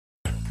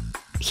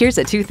Here's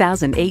a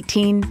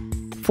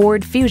 2018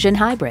 Ford Fusion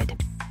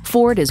Hybrid.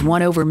 Ford has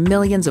won over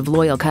millions of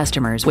loyal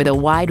customers with a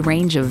wide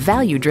range of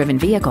value-driven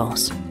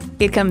vehicles.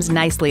 It comes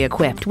nicely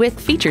equipped with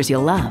features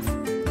you'll love: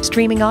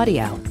 streaming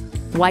audio,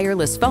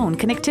 wireless phone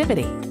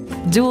connectivity,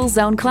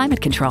 dual-zone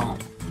climate control,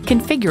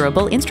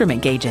 configurable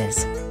instrument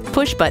gauges,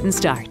 push-button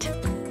start,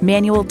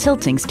 manual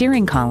tilting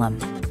steering column,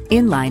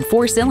 inline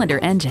 4-cylinder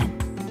engine,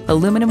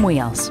 aluminum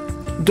wheels,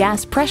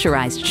 gas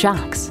pressurized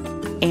shocks,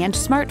 and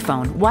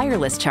smartphone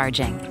wireless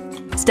charging.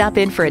 Stop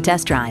in for a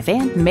test drive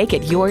and make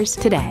it yours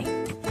today.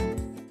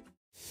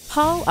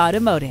 Hall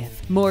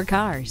Automotive. More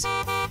cars,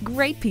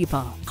 great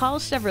people. Hall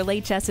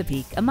Chevrolet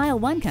Chesapeake, a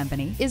MileOne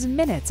company, is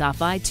minutes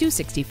off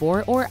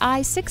I-264 or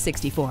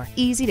I-664.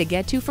 Easy to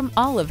get to from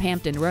all of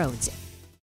Hampton roads